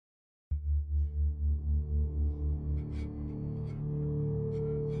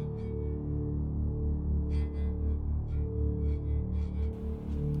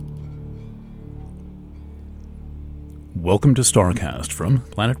Welcome to StarCast from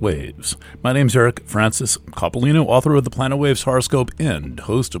Planet Waves. My name's Eric Francis Coppolino, author of the Planet Waves Horoscope and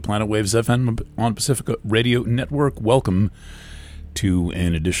host of Planet Waves FM on Pacifica Radio Network. Welcome to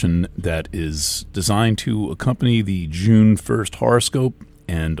an edition that is designed to accompany the June 1st horoscope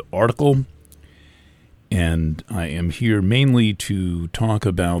and article. And I am here mainly to talk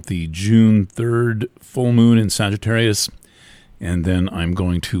about the June 3rd full moon in Sagittarius. And then I'm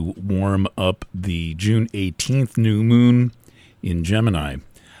going to warm up the June 18th new moon in Gemini.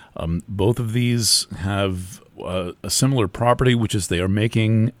 Both of these have a similar property, which is they are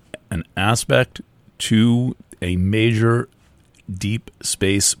making an aspect to a major deep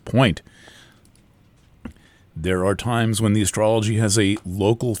space point. There are times when the astrology has a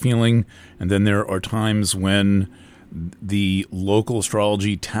local feeling, and then there are times when the local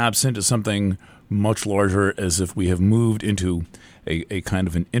astrology taps into something much larger, as if we have moved into a kind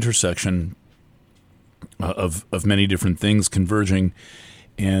of an intersection of many different things converging.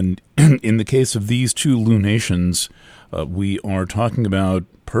 And in the case of these two lunations, we are talking about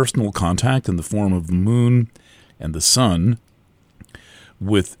personal contact in the form of the moon and the sun,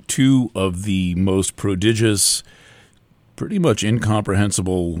 with two of the most prodigious, pretty much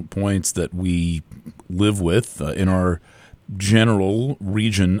incomprehensible points that we live with in our general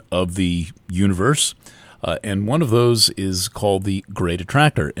region of the universe. And one of those is called the Great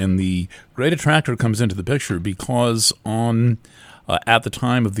Attractor. And the Great Attractor comes into the picture because at the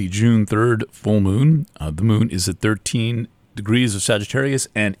time of the June 3rd full moon, the moon is at 13 degrees of Sagittarius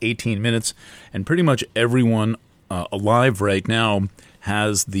and 18 minutes. And pretty much everyone alive right now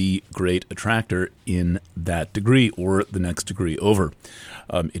has the Great Attractor in that degree or the next degree over.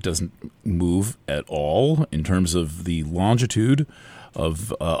 It doesn't move at all in terms of the longitude of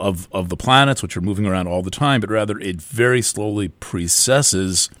the planets, which are moving around all the time, but rather it very slowly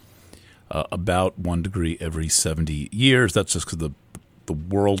precesses about 1 degree every 70 years. That's just because the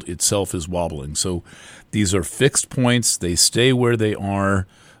world itself is wobbling. So these are fixed points. They stay where they are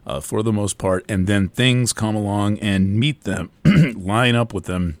for the most part, and then things come along and meet them, line up with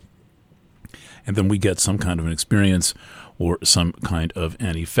them, and then we get some kind of an experience or some kind of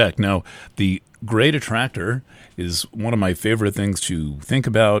an effect. Now, the Great Attractor is one of my favorite things to think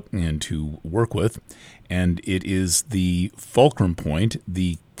about and to work with, and it is the fulcrum point,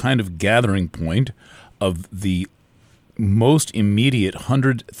 the kind of gathering point of the most immediate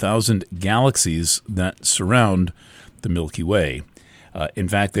 100,000 galaxies that surround the Milky Way. In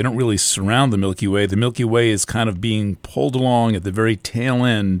fact, they don't really surround the Milky Way. The Milky Way is kind of being pulled along at the very tail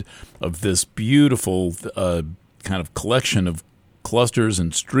end of this beautiful kind of collection of clusters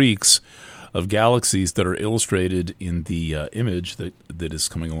and streaks of galaxies that are illustrated in the image that is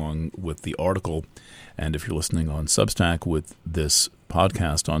coming along with the article. And if you're listening on Substack, with this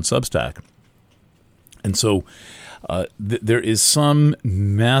podcast on Substack. And so there is some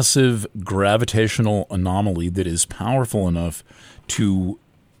massive gravitational anomaly that is powerful enough to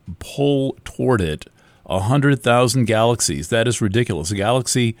pull toward it 100,000 galaxies. That is ridiculous. A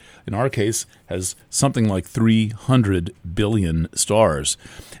galaxy, in our case, has something like 300 billion stars.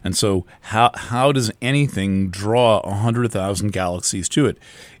 And so how does anything draw 100,000 galaxies to it?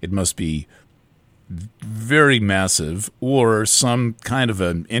 It must be very massive, or some kind of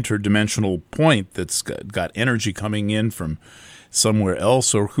an interdimensional point that's got energy coming in from somewhere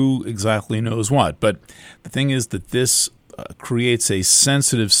else, or who exactly knows what. But the thing is that this creates a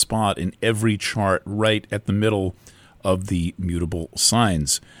sensitive spot in every chart right at the middle of the mutable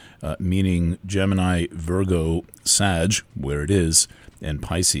signs, meaning Gemini, Virgo, Sag, where it is, and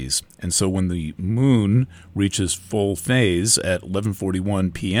Pisces. And so when the moon reaches full phase at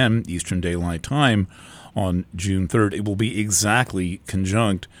 11:41 p.m. Eastern Daylight Time on June 3rd, it will be exactly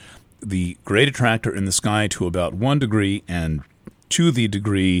conjunct the Great Attractor in the sky to about 1 degree, and to the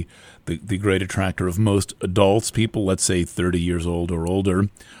degree the Great Attractor of most adults, people, let's say 30 years old or older,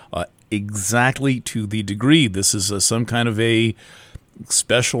 exactly to the degree. This is some kind of a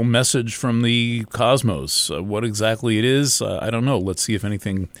special message from the cosmos. What exactly it is, I don't know. Let's see if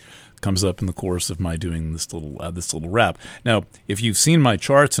anything comes up in the course of my doing this little wrap. Now, if you've seen my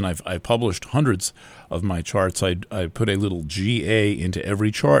charts, and I've published hundreds of my charts, I put a little GA into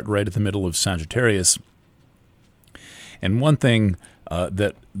every chart right at the middle of Sagittarius. And one thing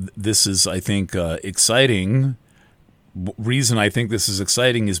that this is, I think, exciting, reason I think this is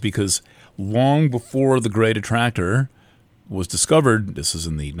exciting is because long before the Great Attractor was discovered, this is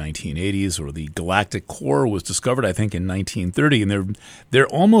in the 1980s, or the galactic core was discovered, I think, in 1930, and they're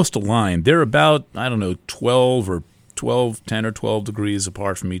almost aligned. They're about, 10 or 12 degrees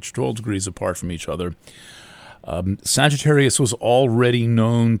apart from 12 degrees apart from each other. Sagittarius was already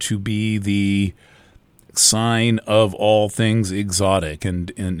known to be the sign of all things exotic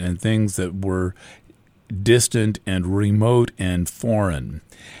and things that were distant and remote and foreign.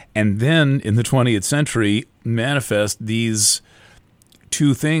 And then in the 20th century manifest these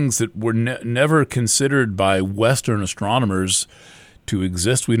two things that were never considered by Western astronomers to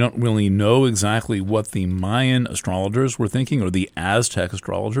exist. We don't really know exactly what the Mayan astrologers were thinking, or the Aztec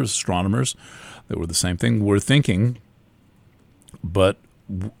astronomers, that were the same thing, were thinking. But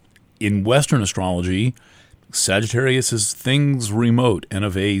in Western astrology, Sagittarius is things remote and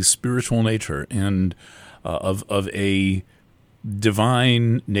of a spiritual nature and of a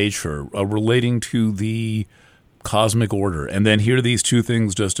divine nature relating to the cosmic order. And then here these two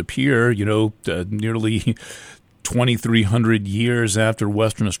things just appear, nearly 2,300 years after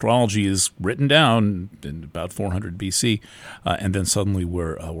Western astrology is written down in about 400 BC, and then suddenly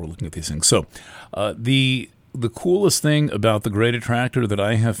we're looking at these things. So the coolest thing about the Great Attractor that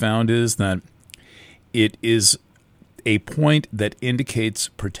I have found is that it is a point that indicates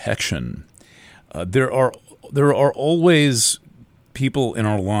protection. There are always people in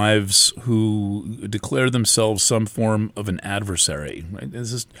our lives who declare themselves some form of an adversary. Right?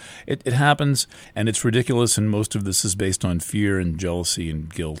 It happens, and it's ridiculous, and most of this is based on fear and jealousy and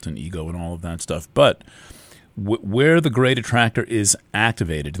guilt and ego and all of that stuff. But where the Great Attractor is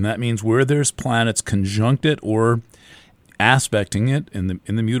activated, and that means where there's planets conjunct it or aspecting it in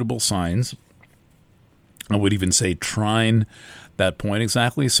the mutable signs, I would even say trine that point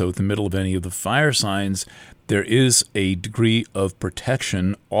exactly. So at the middle of any of the fire signs, there is a degree of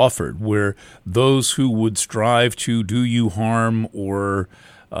protection offered where those who would strive to do you harm or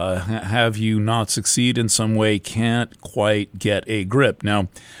have you not succeed in some way can't quite get a grip. Now,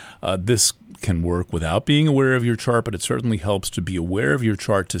 this can work without being aware of your chart, but it certainly helps to be aware of your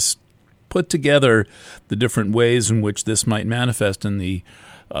chart to put together the different ways in which this might manifest in the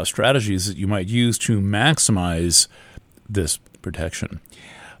strategies that you might use to maximize this protection.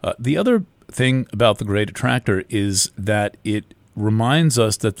 The other thing about the Great Attractor is that it reminds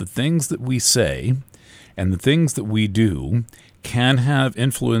us that the things that we say and the things that we do can have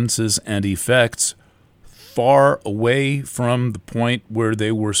influences and effects far away from the point where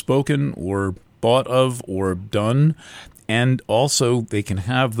they were spoken or thought of or done, and also they can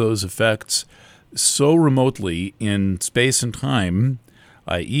have those effects so remotely in space and time,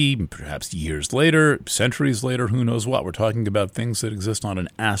 i.e. perhaps years later, centuries later, who knows what. We're talking about things that exist on an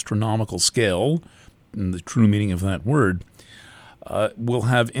astronomical scale, in the true meaning of that word, will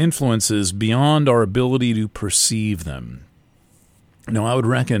have influences beyond our ability to perceive them. Now, I would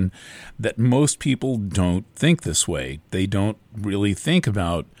reckon that most people don't think this way. They don't really think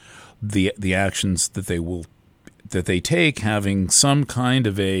about the actions that they take having some kind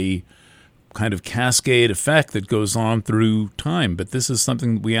of cascade effect that goes on through time. But this is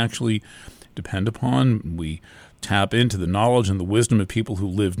something that we actually depend upon. We tap into the knowledge and the wisdom of people who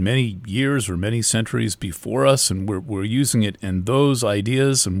lived many years or many centuries before us, and we're using it, and those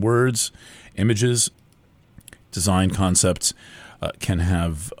ideas and words, images, design concepts can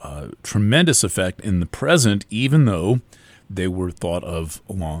have tremendous effect in the present, even though they were thought of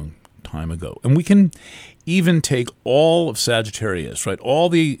a long time ago. And we can even take all of Sagittarius, right? All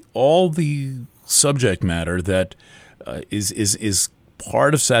the subject matter that is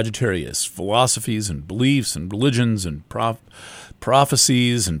part of Sagittarius, philosophies and beliefs and religions and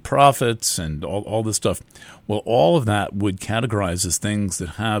prophecies and prophets and all this stuff. Well, all of that would categorize as things that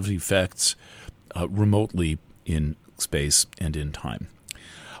have effects remotely in space and in time.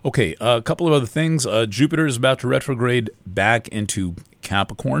 Okay, a couple of other things. Jupiter is about to retrograde back into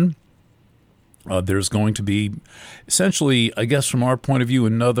Capricorn. There's going to be, essentially, I guess from our point of view,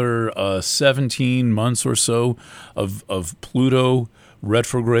 another 17 months or so of Pluto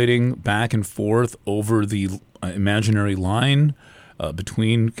retrograding back and forth over the imaginary line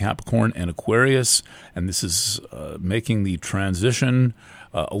between Capricorn and Aquarius. And this is making the transition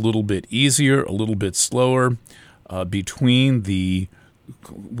a little bit easier, a little bit slower between the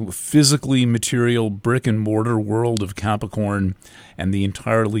physically material brick and mortar world of Capricorn and the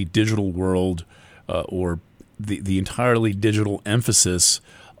entirely digital world or the entirely digital emphasis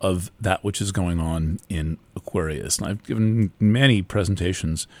of that which is going on in Aquarius. And I've given many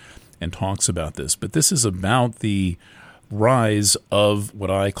presentations and talks about this, but this is about the rise of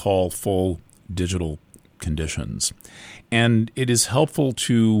what I call full digital conditions. And it is helpful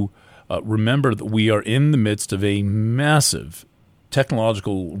to remember that we are in the midst of a massive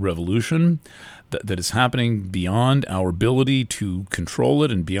technological revolution that is happening beyond our ability to control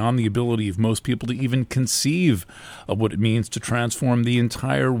it and beyond the ability of most people to even conceive of what it means to transform the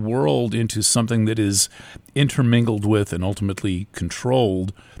entire world into something that is intermingled with and ultimately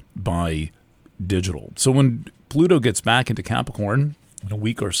controlled by digital. So when Pluto gets back into Capricorn in a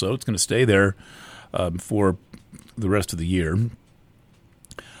week or so, it's going to stay there for the rest of the year.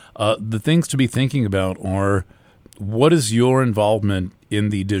 The things to be thinking about are, what is your involvement in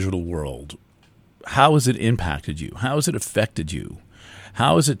the digital world? How has it impacted you? How has it affected you?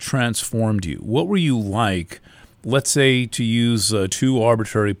 How has it transformed you? What were you like? Let's say, to use two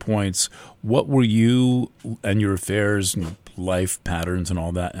arbitrary points, what were you and your affairs and life patterns and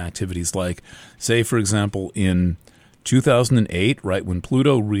all that activities like? Say, for example, in 2008, right when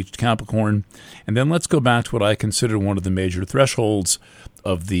Pluto reached Capricorn, and then let's go back to what I consider one of the major thresholds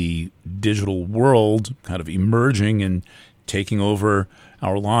of the digital world kind of emerging and taking over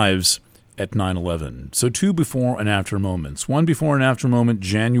our lives at 9/11. So two before and after moments. One before and after moment,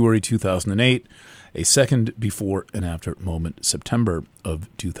 January 2008. A second before and after moment, September of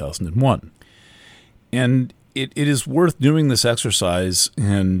 2001. And it is worth doing this exercise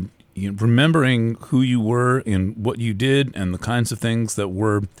and remembering who you were and what you did and the kinds of things that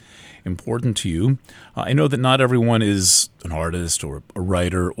were important to you. I know that not everyone is an artist or a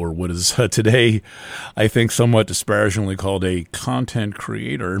writer or what is today, I think, somewhat disparagingly called a content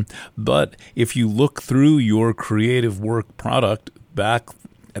creator. But if you look through your creative work product back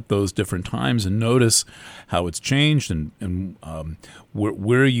at those different times and notice how it's changed and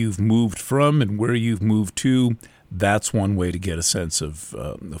where you've moved from and where you've moved to, that's one way to get a sense of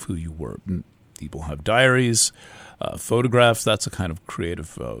who you were. People have diaries, photographs. That's a kind of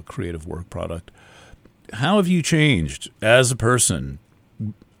creative work product. How have you changed as a person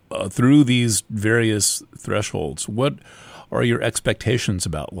through these various thresholds? What are your expectations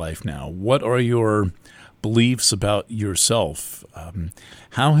about life now? What are your beliefs about yourself?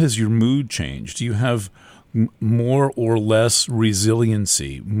 How has your mood changed? Do you have more or less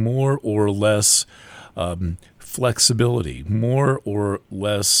resiliency, more or less flexibility, more or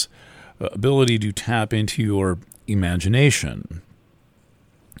less ability to tap into your imagination?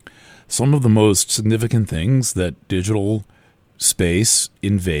 Some of the most significant things that digital space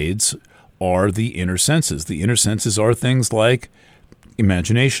invades are the inner senses. The inner senses are things like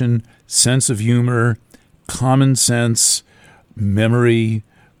imagination, sense of humor, common sense, memory,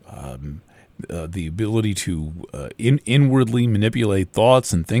 the ability to inwardly manipulate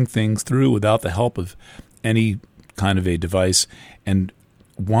thoughts and think things through without the help of any kind of a device. And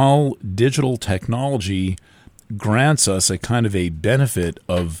while digital technology grants us a kind of a benefit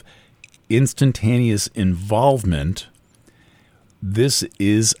of instantaneous involvement, this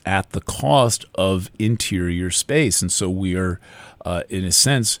is at the cost of interior space. And so we are, in a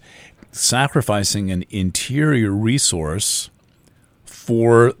sense, sacrificing an interior resource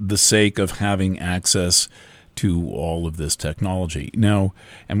for the sake of having access to all of this technology. Now,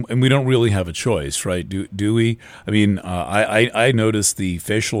 and we don't really have a choice, right? Do we? I mean, I noticed the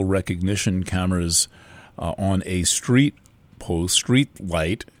facial recognition cameras on a street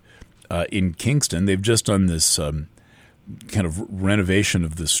light in Kingston. They've just done this kind of renovation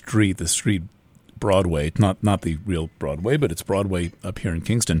of the street Broadway, not the real Broadway, but it's Broadway up here in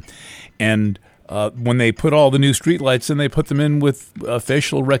Kingston. And when they put all the new streetlights in, they put them in with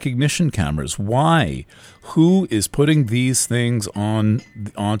facial recognition cameras. Why? Who is putting these things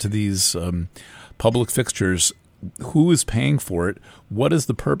onto these public fixtures? Who is paying for it? What is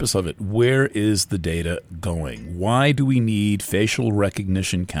the purpose of it? Where is the data going? Why do we need facial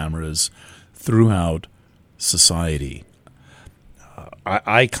recognition cameras throughout society?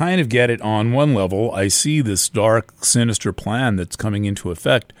 I kind of get it on one level. I see this dark, sinister plan that's coming into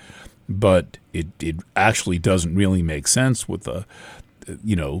effect, but it actually doesn't really make sense with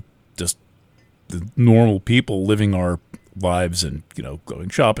just the normal people living our lives and going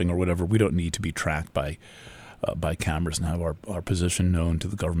shopping or whatever. We don't need to be tracked by cameras and have our position known to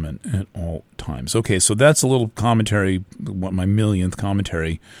the government at all times. Okay, so that's a little commentary, my millionth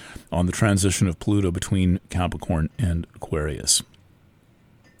commentary on the transition of Pluto between Capricorn and Aquarius.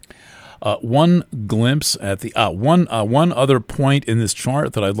 One glimpse at the one other point in this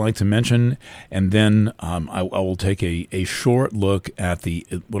chart that I'd like to mention, and then I will take a short look at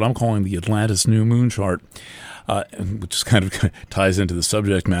what I'm calling the Atlantis new moon chart, which kind of ties into the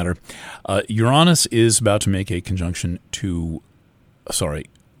subject matter. Uranus is about to make a conjunction to,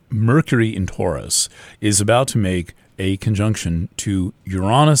 Mercury in Taurus is about to make a conjunction to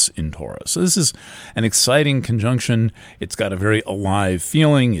Uranus in Taurus. So this is an exciting conjunction. It's got a very alive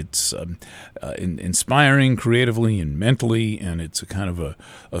feeling. It's inspiring creatively and mentally, and it's a kind of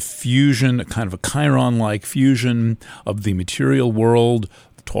a fusion, a kind of a Chiron-like fusion of the material world,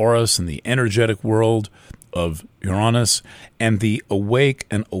 Taurus, and the energetic world of Uranus, and the awake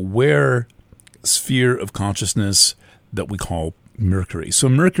and aware sphere of consciousness that we call Mercury. So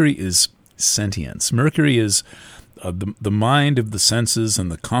Mercury is sentience. Mercury is the mind of the senses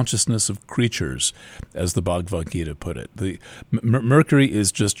and the consciousness of creatures, as the Bhagavad Gita put it. Mercury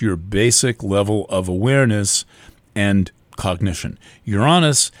is just your basic level of awareness and cognition.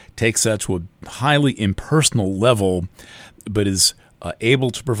 Uranus takes that to a highly impersonal level, but is able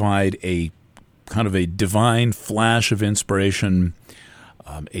to provide a kind of a divine flash of inspiration,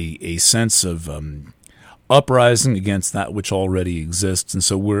 a sense of uprising against that which already exists. And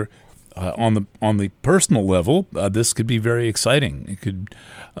so we're on the personal level, this could be very exciting. It could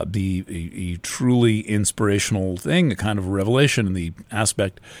be a truly inspirational thing, a kind of revelation. And the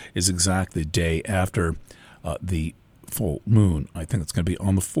aspect is exactly the day after the full moon. I think it's going to be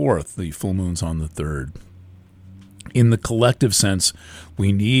on the 4th. The full moon's on the 3rd. In the collective sense,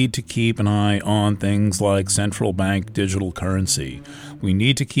 we need to keep an eye on things like central bank digital currency. We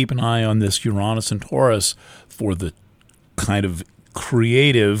need to keep an eye on this Uranus and Taurus for the kind of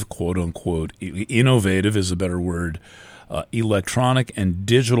creative, quote unquote, innovative is a better word, electronic and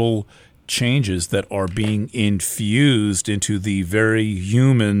digital changes that are being infused into the very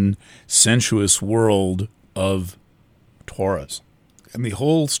human, sensuous world of Taurus. And the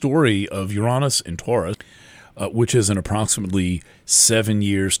whole story of Uranus and Taurus, which is an approximately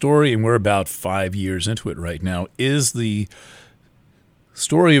 7-year story, and we're about 5 years into it right now, is the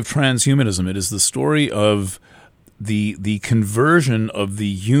story of transhumanism. It is the story of the conversion of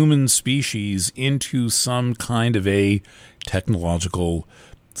the human species into some kind of a technological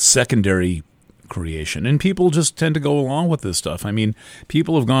secondary creation. And people just tend to go along with this stuff. I mean,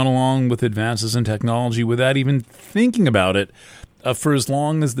 people have gone along with advances in technology without even thinking about it for as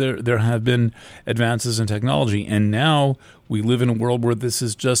long as there have been advances in technology. And now we live in a world where this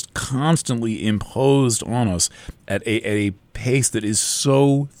is just constantly imposed on us at a pace that is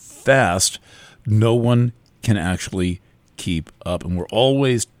so fast, no one can actually keep up. And we're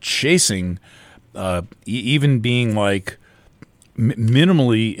always chasing, even being like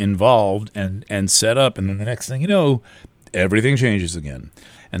minimally involved and set up. And then the next thing you know, everything changes again.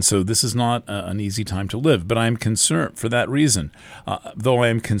 And so this is not an easy time to live. But I'm concerned for that reason. Though I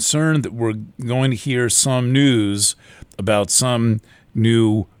am concerned that we're going to hear some news about some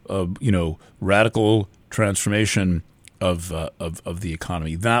new, radical transformation of the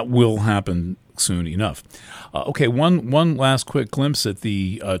economy. That will happen soon enough. Okay, one last quick glimpse at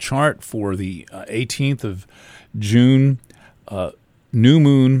the chart for the 18th of June, new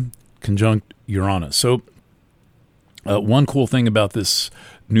moon conjunct Uranus. So one cool thing about this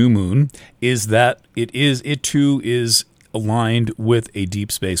new moon is that it too is aligned with a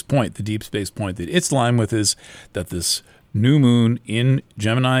deep space point. The deep space point that it's aligned with is that this new moon in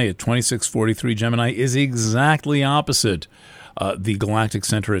Gemini at 2643 Gemini is exactly opposite the galactic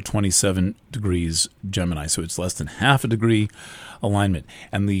center at 27 degrees Gemini. So it's less than half a degree alignment.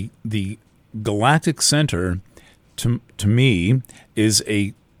 And the galactic center, to me, is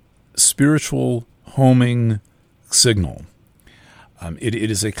a spiritual homing signal. It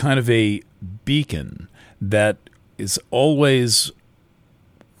is a kind of a beacon that is always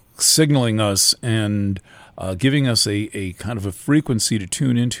signaling us and giving us a kind of a frequency to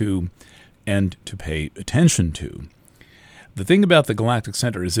tune into and to pay attention to. The thing about the galactic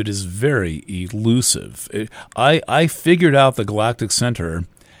center is it is very elusive. I figured out the galactic center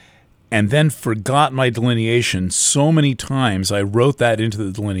and then forgot my delineation so many times. I wrote that into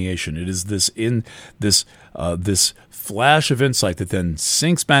the delineation. It is this flash of insight that then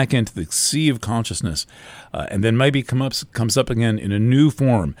sinks back into the sea of consciousness, and then maybe comes up again in a new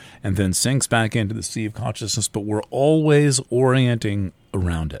form, and then sinks back into the sea of consciousness. But we're always orienting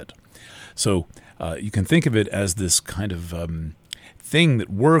around it. So you can think of it as this kind of thing that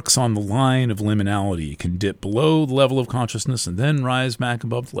works on the line of liminality. It can dip below the level of consciousness and then rise back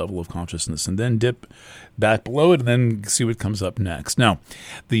above the level of consciousness and then dip back below it and then see what comes up next. Now,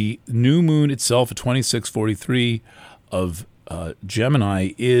 the new moon itself at 2643 of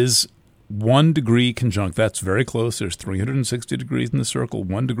Gemini is 1 degree conjunct. That's very close. There's 360 degrees in the circle.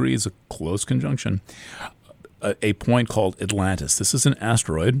 1 degree is a close conjunction. A point called Atlantis. This is an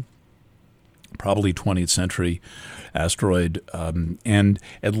asteroid, probably 20th century asteroid, and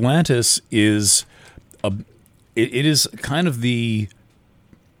Atlantis is it is kind of the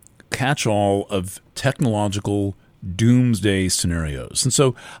catch-all of technological doomsday scenarios. And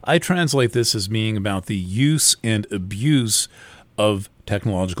so I translate this as being about the use and abuse of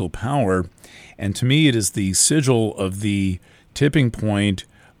technological power, and to me it is the sigil of the tipping point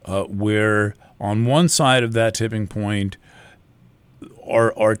where on one side of that tipping point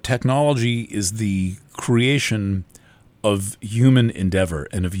our technology is the creation of human endeavor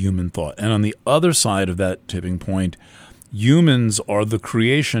and of human thought. And on the other side of that tipping point, humans are the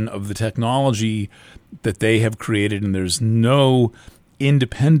creation of the technology that they have created, and there's no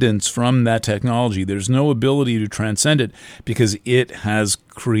independence from that technology. There's no ability to transcend it because it has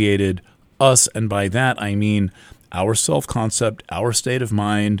created us, and by that I mean our self-concept, our state of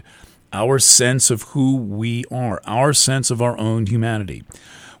mind, our sense of who we are, our sense of our own humanity.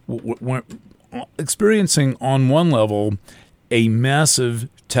 We're experiencing on one level a massive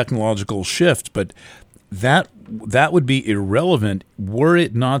technological shift, but that would be irrelevant were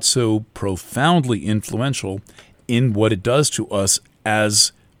it not so profoundly influential in what it does to us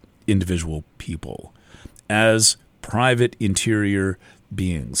as individual people, as private interior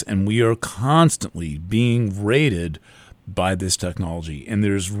beings. And we are constantly being rated by this technology. And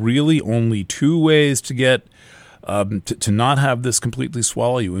there's really only two ways to get to not have this completely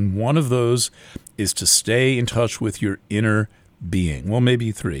swallow you. And one of those is to stay in touch with your inner being. Well,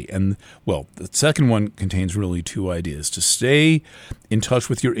 maybe three. And, well, the second one contains really two ideas. To stay in touch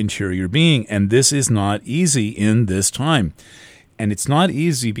with your interior being. And this is not easy in this time. And it's not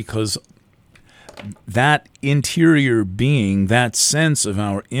easy because that interior being, that sense of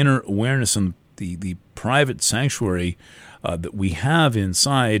our inner awareness and the private sanctuary that we have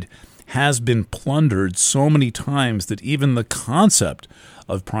inside has been plundered so many times that even the concept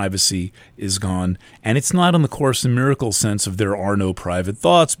of privacy is gone. And it's not in the Course in Miracles sense of there are no private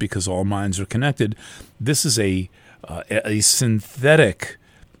thoughts because all minds are connected. This is a synthetic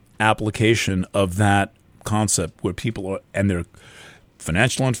application of that concept where people are, and their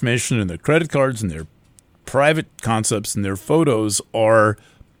financial information and their credit cards and their private concepts and their photos are,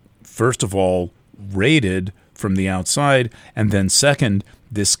 first of all, rated from the outside, and then second,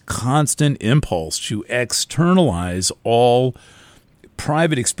 this constant impulse to externalize all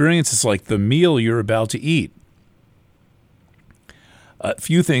private experiences like the meal you're about to eat. A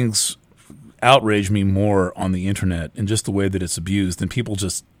few things outrage me more on the internet and just the way that it's abused than people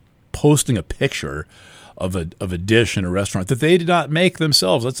just posting a picture of a dish in a restaurant that they did not make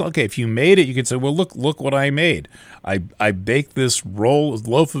themselves. That's okay. If you made it, you could say, well, look what I made. I baked this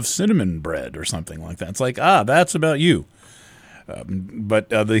loaf of cinnamon bread or something like that. It's like, that's about you. But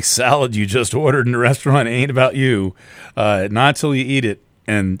the salad you just ordered in the restaurant ain't about you. Not till you eat it,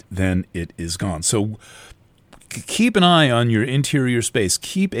 and then it is gone. So keep an eye on your interior space.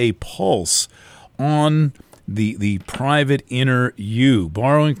 Keep a pulse on the private inner you,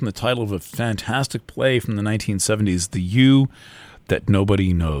 borrowing from the title of a fantastic play from the 1970s, The You That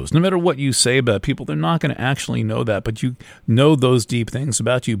Nobody Knows. No matter what you say about people, they're not going to actually know that, but you know those deep things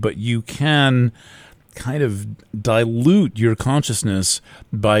about you, but you can kind of dilute your consciousness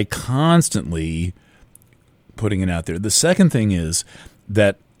by constantly putting it out there. The second thing is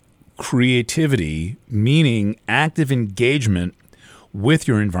that creativity, meaning active engagement with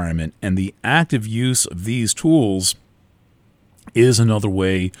your environment and the active use of these tools, is another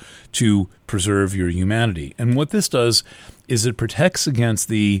way to preserve your humanity. And what this does is it protects against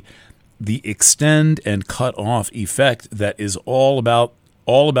the extend and cut off effect that is all about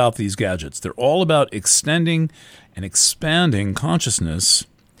these gadgets. They're all about extending and expanding consciousness,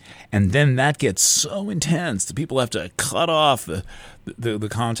 and then that gets so intense that people have to cut off the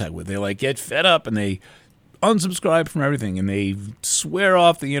contact with. They like get fed up and they unsubscribe from everything, and they swear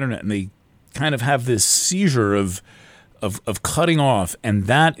off the internet, and they kind of have this seizure of cutting off, and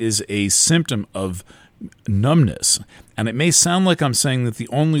that is a symptom of numbness. And it may sound like I'm saying that the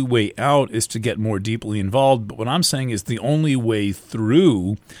only way out is to get more deeply involved, but what I'm saying is the only way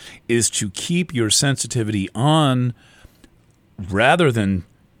through is to keep your sensitivity on rather than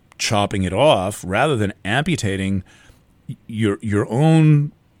chopping it off, rather than amputating your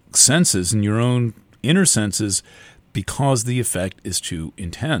own senses and your own inner senses, because the effect is too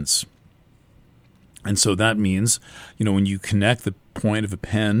intense. And so that means, when you connect the point of a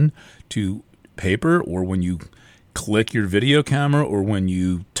pen to paper, or when you click your video camera, or when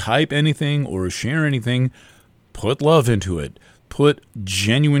you type anything or share anything, put love into it, put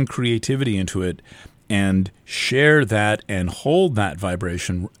genuine creativity into it, and share that and hold that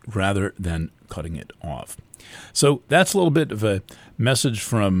vibration rather than cutting it off. So that's a little bit of a message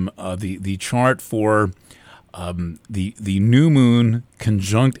from the chart for the new moon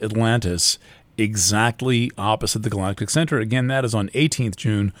conjunct Atlantis, exactly opposite the galactic center. Again, that is on 18th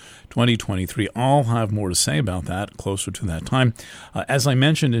June 2023. I'll have more to say about that closer to that time. As I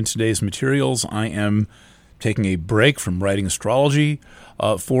mentioned in today's materials, I am taking a break from writing astrology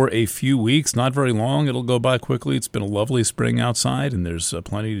for a few weeks. Not very long. It'll go by quickly. It's been a lovely spring outside, and there's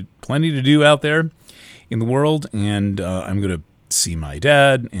plenty to do out there in the world. And I'm going to see my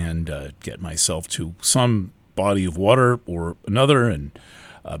dad and get myself to some body of water or another, and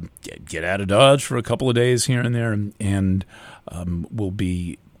get out of Dodge for a couple of days here and there, and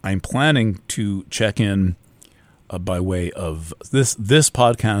I'm planning to check in by way of this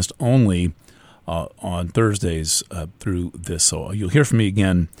podcast only on Thursdays through this. So you'll hear from me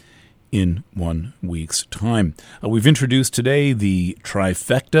again in 1 week's time. We've introduced today the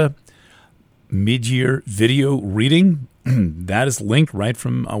trifecta mid-year video reading. That is linked right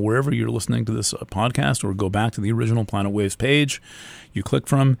from wherever you're listening to this podcast, or go back to the original Planet Waves page you click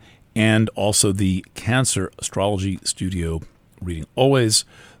from, and also the Cancer Astrology Studio reading. Always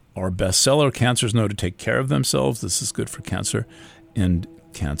our bestseller. Cancers know to take care of themselves. This is good for Cancer and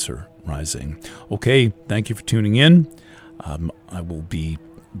Cancer rising. Okay, thank you for tuning in. I will be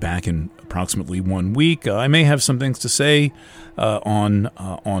back in approximately 1 week. I may have some things to say on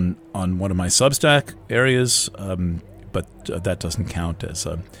one of my Substack areas, but that doesn't count as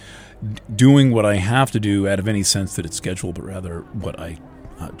doing what I have to do out of any sense that it's scheduled, but rather what I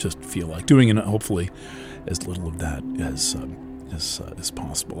just feel like doing, and hopefully as little of that as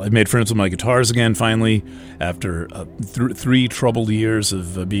possible. I've made friends with my guitars again, finally, after 3 troubled years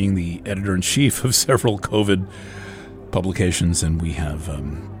of being the editor-in-chief of several COVID publications, and we have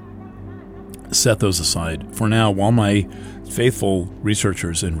set those aside for now while my faithful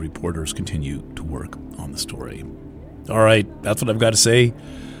researchers and reporters continue to work on the story. All right, that's what I've got to say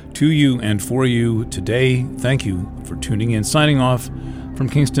to you and for you today. Thank you for tuning in. Signing off from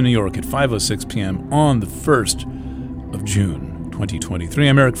Kingston, New York at 5:06 p.m. on the 1st of June, 2023.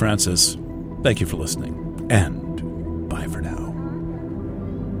 I'm Eric Francis. Thank you for listening, and bye for now.